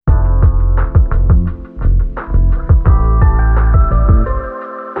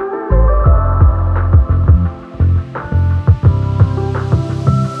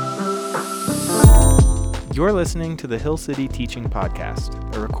You're listening to the Hill City Teaching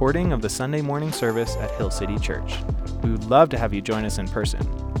Podcast, a recording of the Sunday morning service at Hill City Church. We would love to have you join us in person.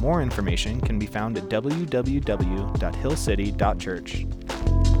 More information can be found at www.hillcity.church.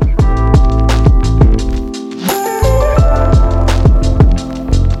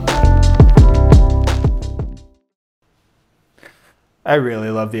 I really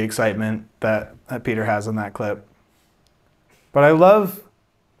love the excitement that Peter has in that clip. But I love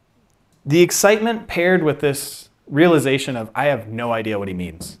the excitement paired with this realization of, I have no idea what he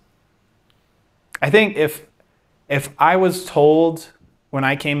means. I think if I was told when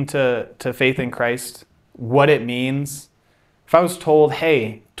I came to faith in Christ what it means, if I was told,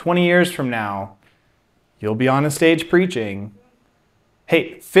 hey, 20 years from now, you'll be on a stage preaching,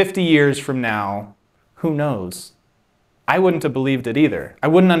 hey, 50 years from now, who knows? I wouldn't have believed it either. I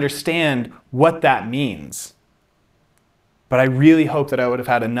wouldn't understand what that means. But I really hope that I would have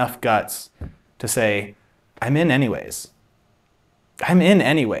had enough guts to say, I'm in anyways. I'm in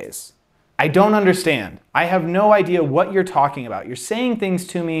anyways. I don't understand. I have no idea what you're talking about. You're saying things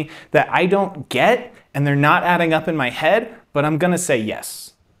to me that I don't get, and they're not adding up in my head, but I'm going to say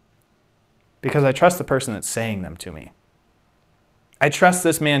yes. Because I trust the person that's saying them to me. I trust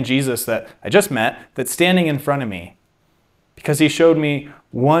this man, Jesus, that I just met, that's standing in front of me, because he showed me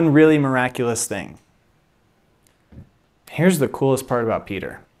one really miraculous thing. Here's the coolest part about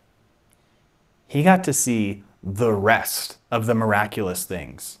Peter. He got to see the rest of the miraculous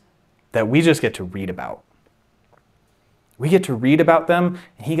things that we just get to read about. We get to read about them,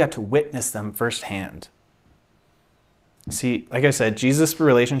 and he got to witness them firsthand. See, like I said, Jesus'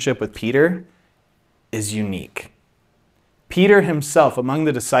 relationship with Peter is unique. Peter himself, among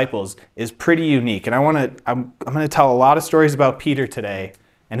the disciples, is pretty unique. And I'm going to tell a lot of stories about Peter today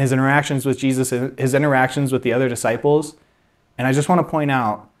and his interactions with Jesus, his interactions with the other disciples. And I just want to point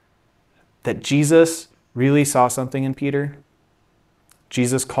out that Jesus really saw something in Peter.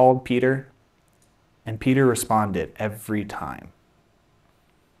 Jesus called Peter, and Peter responded every time.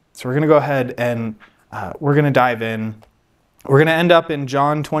 So we're going to go ahead and we're going to dive in. We're going to end up in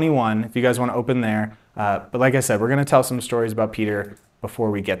John 21, if you guys want to open there. But like I said, we're going to tell some stories about Peter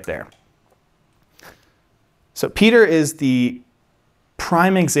before we get there. So Peter is the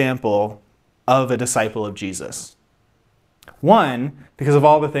prime example of a disciple of Jesus. One, because of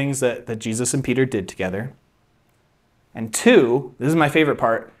all the things that Jesus and Peter did together. And two, this is my favorite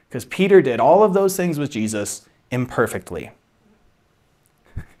part, because Peter did all of those things with Jesus imperfectly.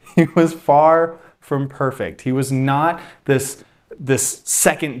 He was far from perfect. He was not this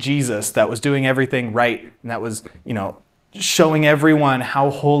second Jesus that was doing everything right and that was, showing everyone how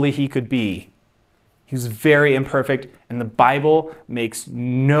holy he could be. He was very imperfect, and the Bible makes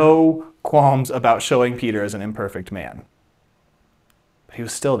no qualms about showing Peter as an imperfect man. But he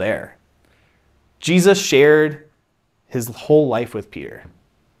was still there. Jesus shared his whole life with Peter.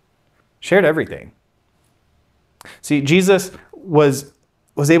 Shared everything. See, Jesus was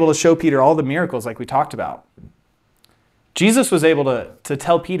able to show Peter all the miracles like we talked about. Jesus was able to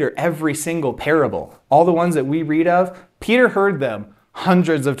tell Peter every single parable. All the ones that we read of, Peter heard them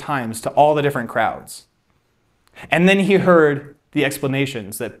hundreds of times to all the different crowds. And then he heard the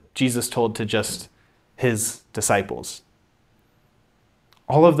explanations that Jesus told to just his disciples.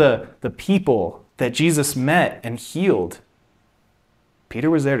 All of the people that Jesus met and healed, Peter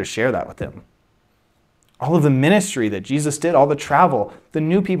was there to share that with them. All of the ministry that Jesus did, all the travel, the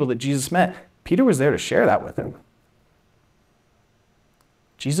new people that Jesus met, Peter was there to share that with him.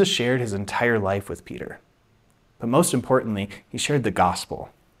 Jesus shared his entire life with Peter. But most importantly, he shared the gospel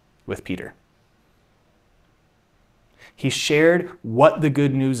with Peter. He shared what the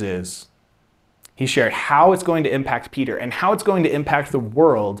good news is. He shared how it's going to impact Peter and how it's going to impact the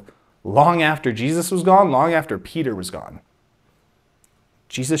world long after Jesus was gone, long after Peter was gone.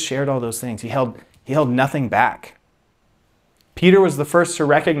 Jesus shared all those things. He held nothing back. Peter was the first to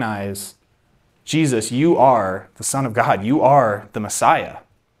recognize, Jesus, you are the Son of God. You are the Messiah.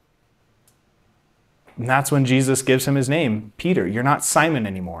 And that's when Jesus gives him his name, Peter. You're not Simon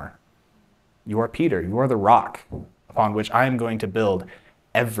anymore. You are Peter. You are the rock upon which I am going to build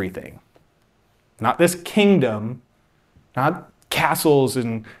everything. Not this kingdom, not castles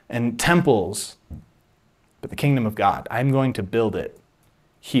and temples, but the kingdom of God. I'm going to build it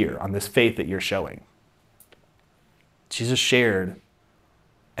here on this faith that you're showing. Jesus shared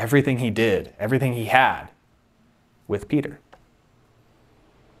everything he did, everything he had with Peter.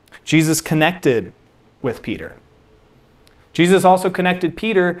 Jesus connected with Peter. Jesus also connected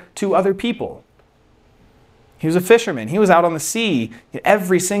Peter to other people. He was a fisherman. He was out on the sea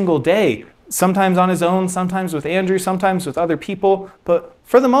every single day, sometimes on his own, sometimes with Andrew, sometimes with other people. But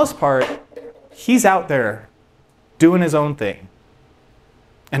for the most part, he's out there doing his own thing.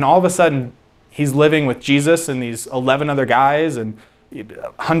 And all of a sudden, he's living with Jesus and these 11 other guys and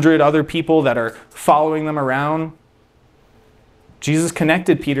 100 other people that are following them around. Jesus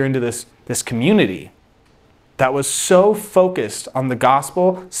connected Peter into this community that was so focused on the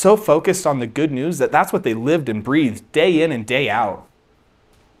gospel, so focused on the good news, that that's what they lived and breathed day in and day out.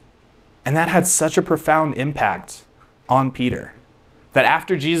 And that had such a profound impact on Peter that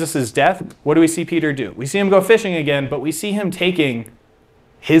after Jesus' death, what do we see Peter do? We see him go fishing again, but we see him taking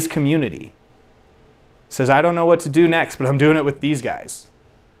his community. Says, I don't know what to do next, but I'm doing it with these guys.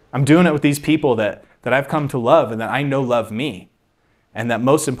 I'm doing it with these people that I've come to love and that I know love me. And that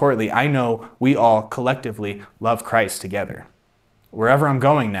most importantly, I know we all collectively love Christ together. Wherever I'm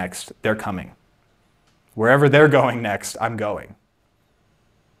going next, they're coming. Wherever they're going next, I'm going.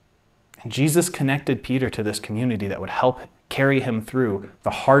 And Jesus connected Peter to this community that would help carry him through the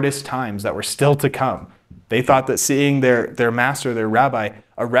hardest times that were still to come. They thought that seeing their master, their rabbi,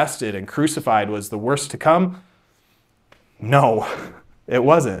 arrested and crucified was the worst to come. No, it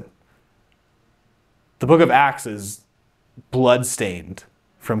wasn't. The book of Acts is blood-stained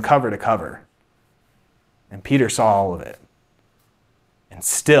from cover to cover. And Peter saw all of it. And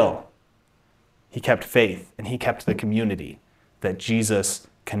still, he kept faith and he kept the community that Jesus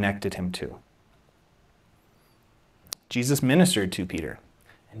connected him to. Jesus ministered to Peter.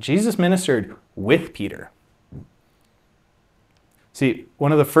 And Jesus ministered with Peter. See,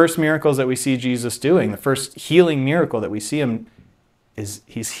 one of the first miracles that we see Jesus doing, the first healing miracle that we see him, is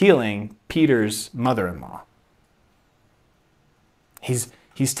he's healing Peter's mother-in-law.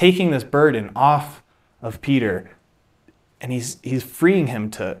 He's taking this burden off of Peter, and he's freeing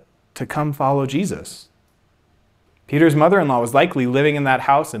him to come follow Jesus. Peter's mother-in-law was likely living in that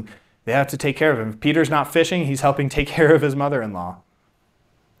house, and they have to take care of him. If Peter's not fishing, he's helping take care of his mother-in-law.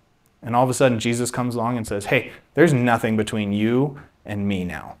 And all of a sudden, Jesus comes along and says, hey, there's nothing between you and me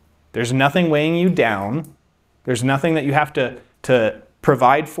now. There's nothing weighing you down. There's nothing that you have to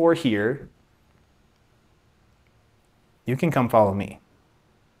provide for here. You can come follow me.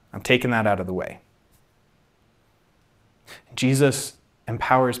 I'm taking that out of the way. Jesus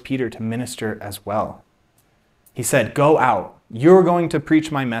empowers Peter to minister as well. He said, go out. You're going to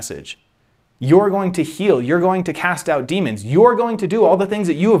preach my message. You're going to heal. You're going to cast out demons. You're going to do all the things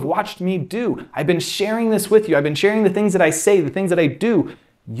that you have watched me do. I've been sharing this with you. I've been sharing the things that I say, the things that I do.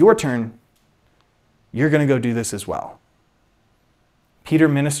 Your turn. You're going to go do this as well. Peter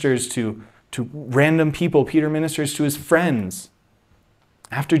ministers to random people. Peter ministers to his friends.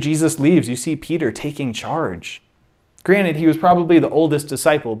 After Jesus leaves, you see Peter taking charge. Granted, he was probably the oldest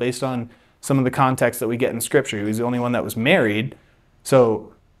disciple based on some of the context that we get in Scripture. He was the only one that was married,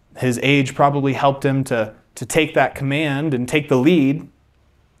 so his age probably helped him to take that command and take the lead,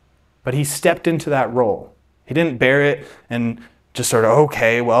 but he stepped into that role. He didn't bear it and just sort of,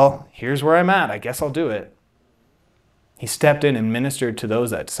 okay, well, here's where I'm at. I guess I'll do it. He stepped in and ministered to those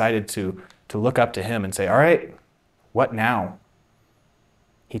that decided to look up to him and say, all right, what now?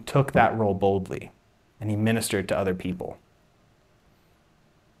 He took that role boldly, and he ministered to other people.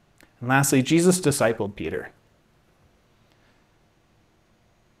 And lastly, Jesus discipled Peter.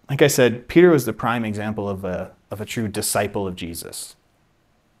 Like I said, Peter was the prime example of a true disciple of Jesus.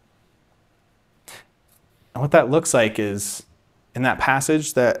 And what that looks like is, in that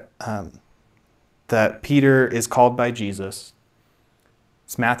passage that Peter is called by Jesus,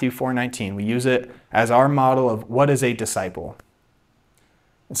 it's Matthew 4:19. We use it as our model of what is a disciple.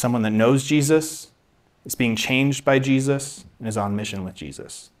 It's someone that knows Jesus, is being changed by Jesus, and is on mission with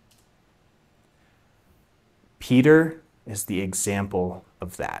Jesus. Peter is the example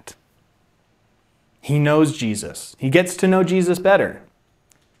of that. He knows Jesus. He gets to know Jesus better.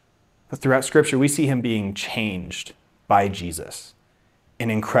 But throughout Scripture, we see him being changed by Jesus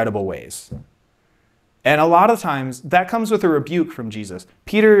in incredible ways. And a lot of times, that comes with a rebuke from Jesus.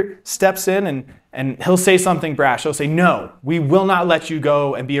 Peter steps in and he'll say something brash. He'll say, no, we will not let you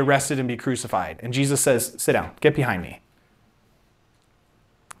go and be arrested and be crucified. And Jesus says, sit down, get behind me.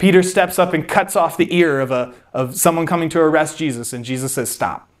 Peter steps up and cuts off the ear of someone coming to arrest Jesus, and Jesus says,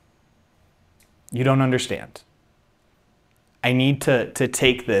 stop. You don't understand. I need to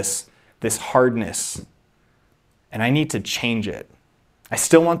take this hardness, and I need to change it. I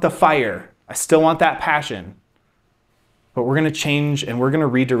still want the fire. I still want that passion. But we're going to change, and we're going to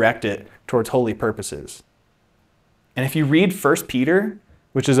redirect it towards holy purposes. And if you read 1 Peter,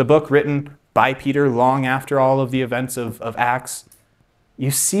 which is a book written by Peter long after all of the events of Acts, you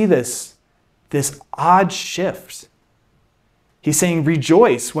see this odd shift. He's saying,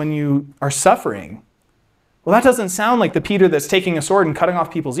 rejoice when you are suffering. Well, that doesn't sound like the Peter that's taking a sword and cutting off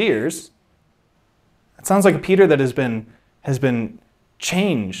people's ears. It sounds like a Peter that has been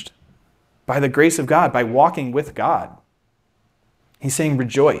changed by the grace of God, by walking with God. He's saying,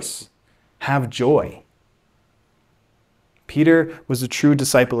 rejoice, have joy. Peter was a true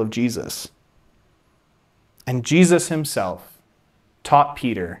disciple of Jesus. And Jesus himself taught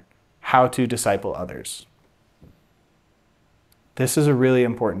Peter how to disciple others. This is a really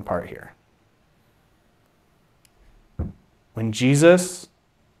important part here. When Jesus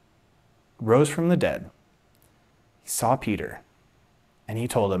rose from the dead, he saw Peter and he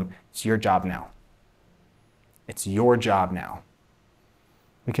told him, it's your job now. It's your job now.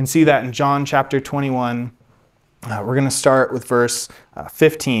 We can see that in John chapter 21. We're going to start with verse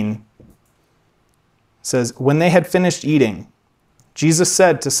 15. It says, when they had finished eating, Jesus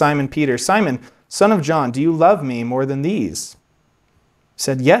said to Simon Peter, Simon, son of John, do you love me more than these? He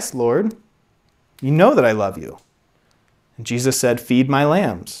said, yes, Lord. You know that I love you. And Jesus said, feed my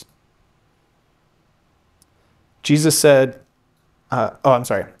lambs. Jesus said,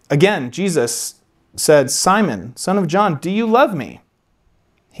 Again, Jesus said, Simon, son of John, do you love me?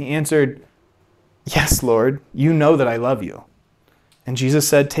 He answered, yes, Lord, you know that I love you. And Jesus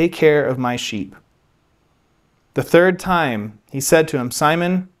said, take care of my sheep. The third time he said to him,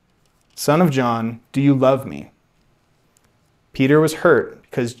 Simon, son of John, do you love me? Peter was hurt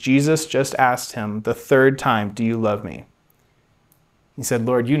because Jesus just asked him the third time, do you love me? He said,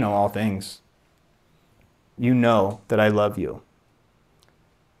 Lord, you know all things. You know that I love you.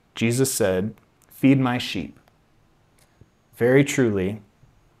 Jesus said, feed my sheep. Very truly,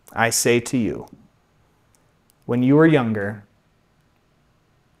 I say to you, when you were younger,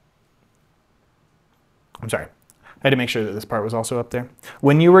 I had to make sure that this part was also up there.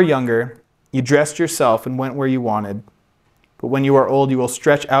 When you were younger, you dressed yourself and went where you wanted. But when you are old, you will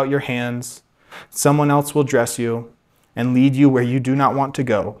stretch out your hands. Someone else will dress you and lead you where you do not want to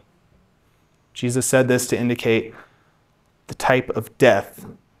go. Jesus said this to indicate the type of death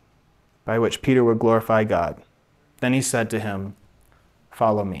by which Peter would glorify God. Then he said to him,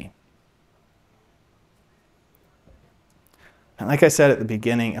 follow me. And like I said at the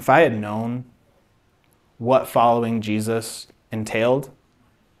beginning, if I had known what following Jesus entailed,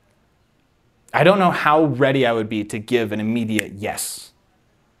 I don't know how ready I would be to give an immediate yes.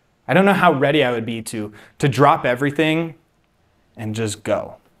 I don't know how ready I would be to drop everything and just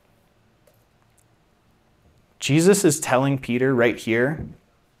go. Jesus is telling Peter right here,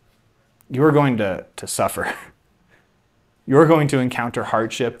 you are going to suffer. You're going to encounter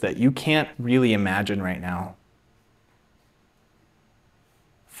hardship that you can't really imagine right now.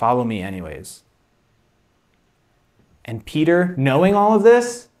 Follow me anyways. And Peter, knowing all of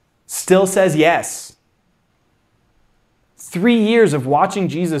this, still says yes. 3 years of watching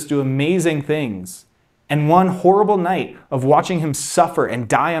Jesus do amazing things, and one horrible night of watching him suffer and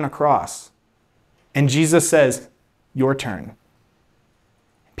die on a cross. And Jesus says, your turn.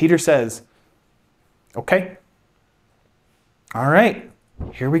 Peter says, okay. All right,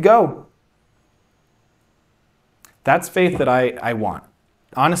 here we go. That's faith that I want.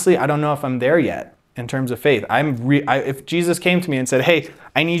 Honestly, I don't know if I'm there yet in terms of faith. If Jesus came to me and said, hey,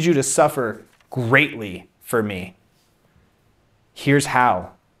 I need you to suffer greatly for me, here's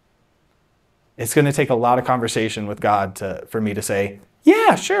how. It's going to take a lot of conversation with God for me to say,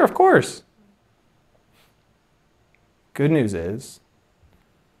 yeah, sure, of course. Good news is,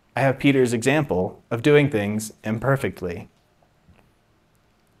 I have Peter's example of doing things imperfectly.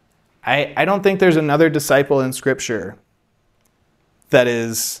 I don't think there's another disciple in Scripture that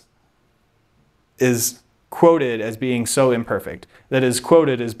is quoted as being so imperfect, that is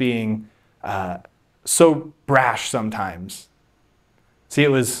quoted as being so brash sometimes. See, it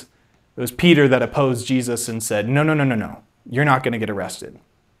was Peter that opposed Jesus and said, no, you're not going to get arrested.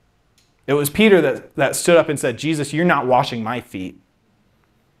 It was Peter that stood up and said, Jesus, you're not washing my feet.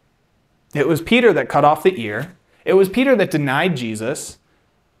 It was Peter that cut off the ear. It was Peter that denied Jesus.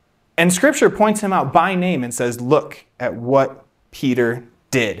 And Scripture points him out by name and says, look at what Peter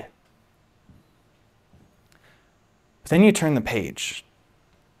did. But then you turn the page.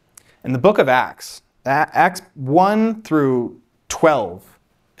 In the book of Acts, Acts 1 through 12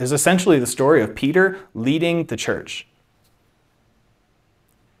 is essentially the story of Peter leading the church.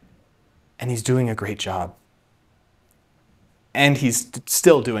 And he's doing a great job. And he's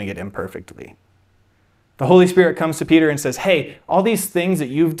still doing it imperfectly. The Holy Spirit comes to Peter and says, hey, all these things that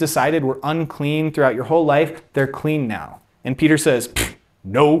you've decided were unclean throughout your whole life, they're clean now. And Peter says,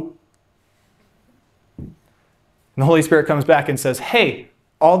 no. And the Holy Spirit comes back and says, hey,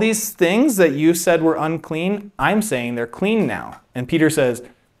 all these things that you said were unclean, I'm saying they're clean now. And Peter says,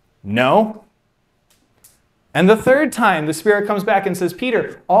 no. And the third time, the Spirit comes back and says,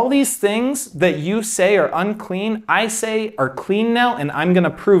 Peter, all these things that you say are unclean, I say are clean now, and I'm going to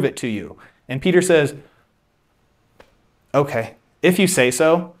prove it to you. And Peter says, okay, if you say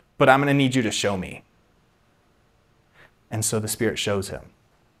so, but I'm going to need you to show me. And so the Spirit shows him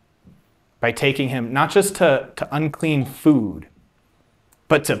by taking him not just to unclean food,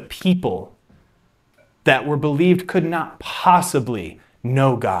 but to people that were believed could not possibly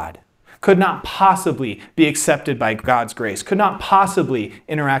know God, could not possibly be accepted by God's grace, could not possibly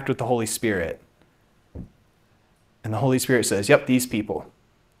interact with the Holy Spirit. And the Holy Spirit says, yep, these people,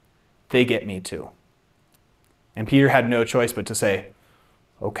 they get me too. And Peter had no choice but to say,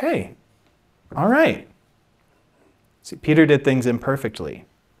 okay, all right. See, Peter did things imperfectly.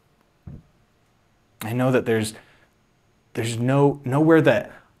 I know that there's nowhere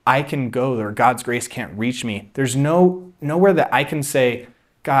that I can go or God's grace can't reach me. There's nowhere that I can say,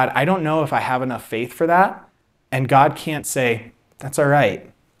 God, I don't know if I have enough faith for that. And God can't say, that's all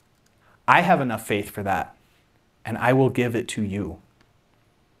right. I have enough faith for that, and I will give it to you.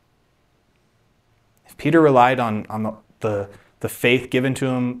 If Peter relied on the faith given to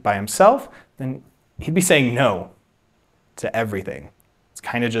him by himself, then he'd be saying no to everything. It's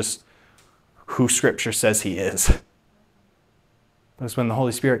kind of just who Scripture says he is. But it's when the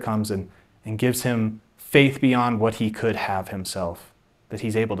Holy Spirit comes and gives him faith beyond what he could have himself that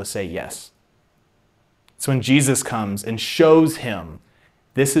he's able to say yes. It's when Jesus comes and shows him,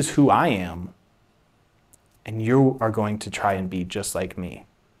 this is who I am, and you are going to try and be just like me.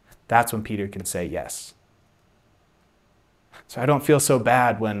 That's when Peter can say yes. So I don't feel so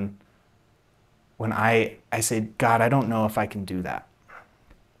bad when I say, God, I don't know if I can do that.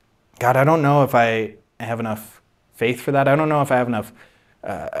 God, I don't know if I have enough faith for that. I don't know if I have enough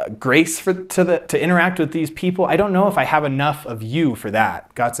grace to interact with these people. I don't know if I have enough of you for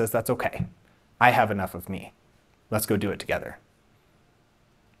that. God says, that's okay. I have enough of me. Let's go do it together.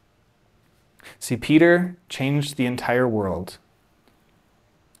 See, Peter changed the entire world.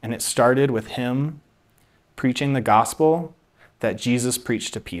 And it started with him preaching the gospel that Jesus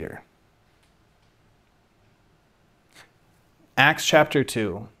preached to Peter. Acts chapter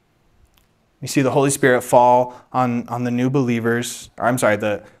 2. You see the Holy Spirit fall on the new believers, or I'm sorry,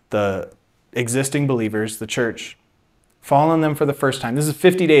 the existing believers, the church, fall on them for the first time. This is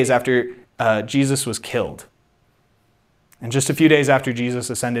 50 days after Jesus was killed. And just a few days after Jesus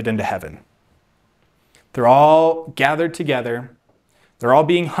ascended into heaven. They're all gathered together. They're all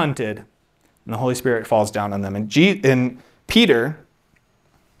being hunted. And the Holy Spirit falls down on them. And Peter,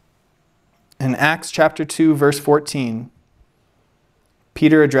 in Acts chapter 2, verse 14,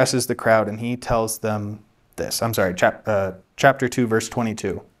 Peter addresses the crowd and he tells them this. I'm sorry, chapter 2, verse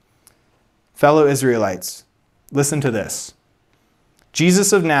 22. Fellow Israelites, listen to this.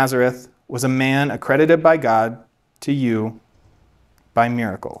 Jesus of Nazareth was a man accredited by God to you by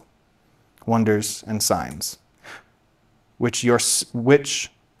miracle, wonders, and signs, which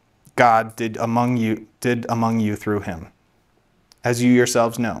God did among you through him, as you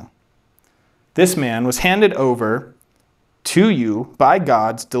yourselves know. This man was handed over to you by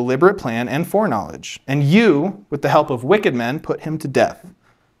God's deliberate plan and foreknowledge, and you, with the help of wicked men, put him to death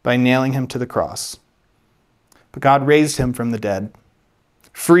by nailing him to the cross. But God raised him from the dead,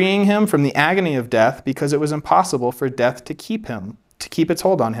 freeing him from the agony of death, because it was impossible for death to keep its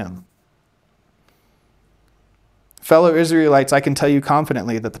hold on him. Fellow Israelites, I can tell you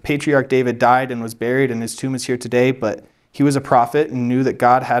confidently that the patriarch David died and was buried, and his tomb is here today, but he was a prophet and knew that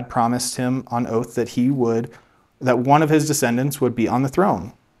God had promised him on oath that one of his descendants would be on the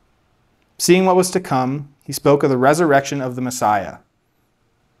throne. Seeing what was to come, he spoke of the resurrection of the Messiah.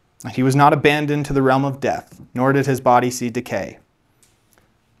 He was not abandoned to the realm of death, nor did his body see decay.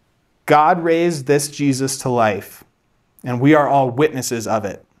 God raised this Jesus to life, and we are all witnesses of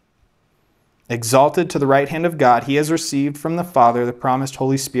it. Exalted to the right hand of God, he has received from the Father the promised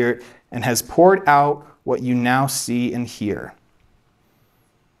Holy Spirit and has poured out what you now see and hear.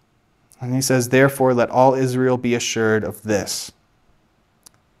 And he says, therefore, let all Israel be assured of this.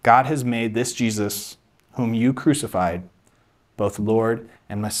 God has made this Jesus, whom you crucified, both Lord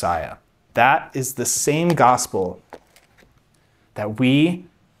and Messiah. That is the same gospel that we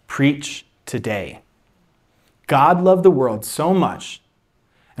preach today. God loved the world so much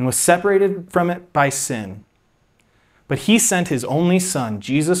and was separated from it by sin. But he sent his only Son,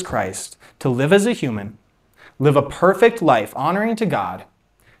 Jesus Christ, to live as a human, live a perfect life honoring to God,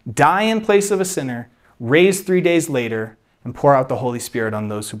 die in place of a sinner, raise 3 days later, and pour out the Holy Spirit on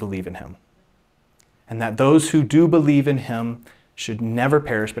those who believe in him. And that those who do believe in him should never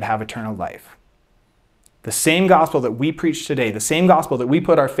perish but have eternal life. The same gospel that we preach today, the same gospel that we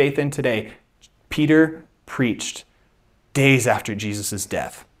put our faith in today, Peter preached days after Jesus'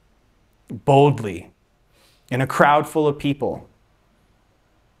 death, boldly, in a crowd full of people.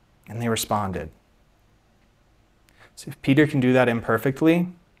 And they responded. So if Peter can do that imperfectly,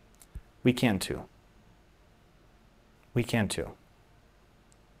 we can too. We can too.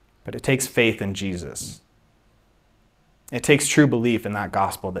 But it takes faith in Jesus. It takes true belief in that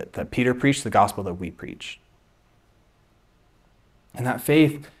gospel that Peter preached, the gospel that we preach. And that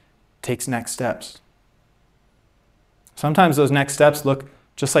faith takes next steps. Sometimes those next steps look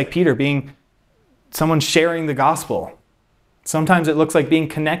just like Peter, being someone sharing the gospel. Sometimes it looks like being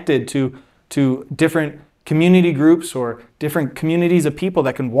connected to different community groups or different communities of people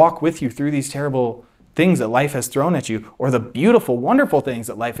that can walk with you through these terrible things that life has thrown at you, or the beautiful, wonderful things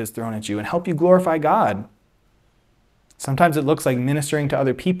that life has thrown at you, and help you glorify God. Sometimes it looks like ministering to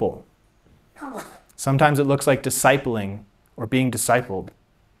other people. Sometimes it looks like discipling or being discipled.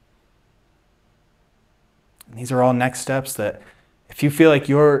 And these are all next steps that if you feel like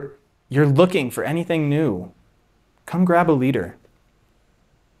you're looking for anything new, come grab a leader.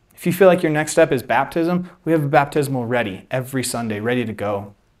 If you feel like your next step is baptism, we have a baptismal ready every Sunday, ready to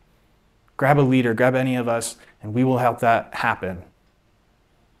go. Grab a leader, grab any of us, and we will help that happen.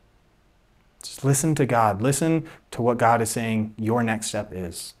 Just listen to God. Listen to what God is saying your next step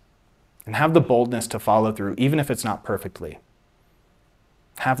is. And have the boldness to follow through, even if it's not perfectly.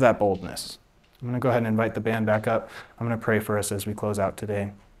 Have that boldness. I'm going to go ahead and invite the band back up. I'm going to pray for us as we close out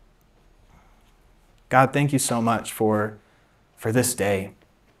today. God, thank you so much for this day.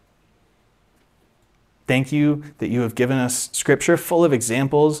 Thank you that you have given us scripture full of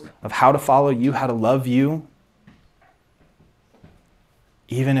examples of how to follow you, how to love you,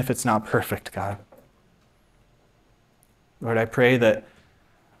 even if it's not perfect, God. Lord, I pray that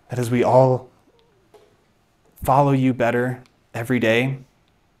as we all follow you better every day,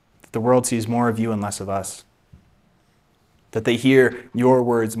 that the world sees more of you and less of us. That they hear your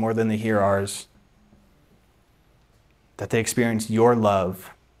words more than they hear ours. That they experience your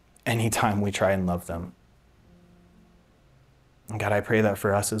love anytime we try and love them. And God, I pray that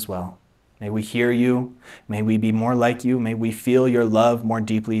for us as well. May we hear you. May we be more like you. May we feel your love more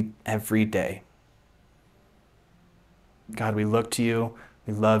deeply every day. God, we look to you,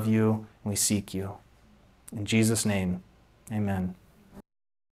 we love you, and we seek you. In Jesus' name, amen.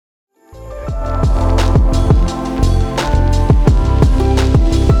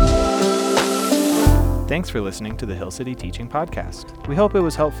 Thanks for listening to the Hill City Teaching Podcast. We hope it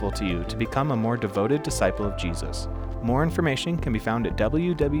was helpful to you to become a more devoted disciple of Jesus. More information can be found at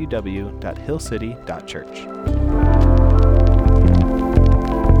www.hillcity.church.